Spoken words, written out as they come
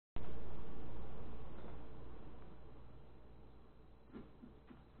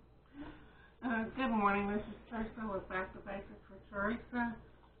morning, this is Teresa with Back to Basics for Teresa,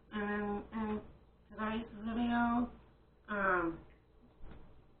 and in today's video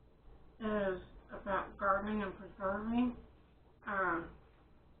is about gardening and preserving.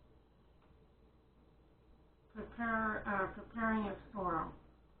 Preparing your soil.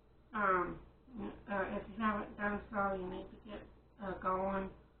 If you haven't done so, you need to get going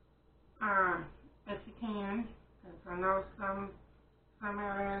if you can, because I know some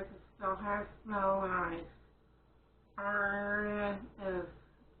areas it still has snow and ice. Our area is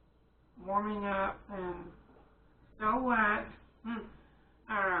warming up and still wet.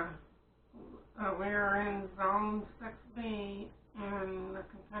 We're in Zone 6B in the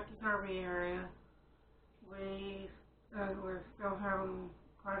Kentucky Derby area. We're still having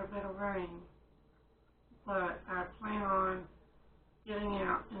quite a bit of rain, but I plan on getting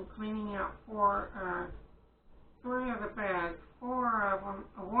out and cleaning out three of the beds. Four of them,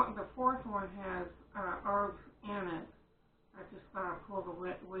 the fourth one has herbs in it. I just thought I'd pull the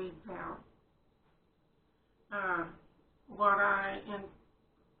weeds out. What I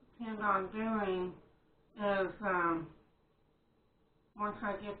intend on doing is, once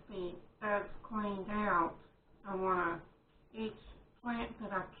I get the beds cleaned out, I want to, each plant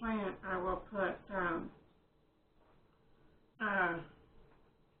that I plant, I will put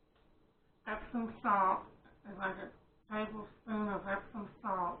Epsom salt, like a tablespoon of Epsom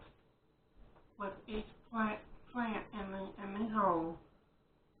salt with each plant in the hole.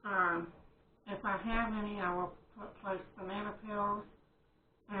 If I have any, I will place banana peels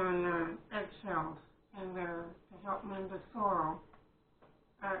and eggshells in there to help mend the soil.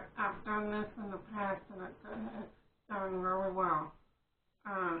 I've done this in the past, and it's done really well.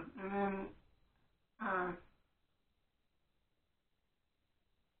 And then I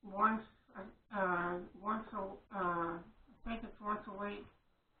think it's once a week,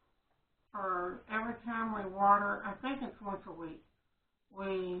 or every time we water, I think it's once a week,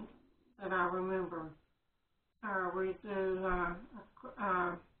 that I remember, we do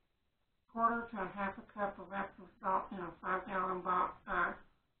a quarter to a half a cup of Epsom salt in a 5-gallon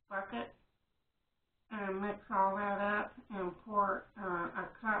bucket, and mix all that up and pour a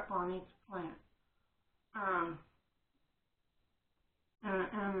cup on each plant.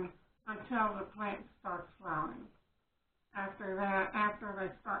 And until the plant starts flowering. After that, after they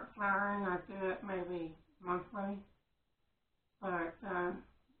start flowering, I do it maybe monthly. But the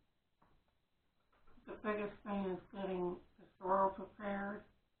biggest thing is getting the soil prepared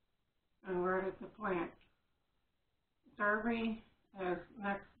and ready to plant. Derby is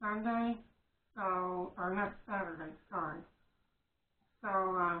next Sunday, or next Saturday, sorry. So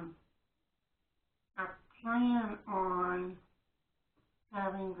I plan on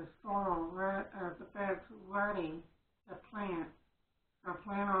having the soil, the beds ready to plant. I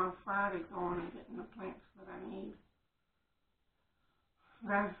plan on Friday going and getting the plants that I need.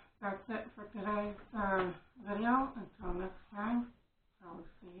 That's it for today's video, and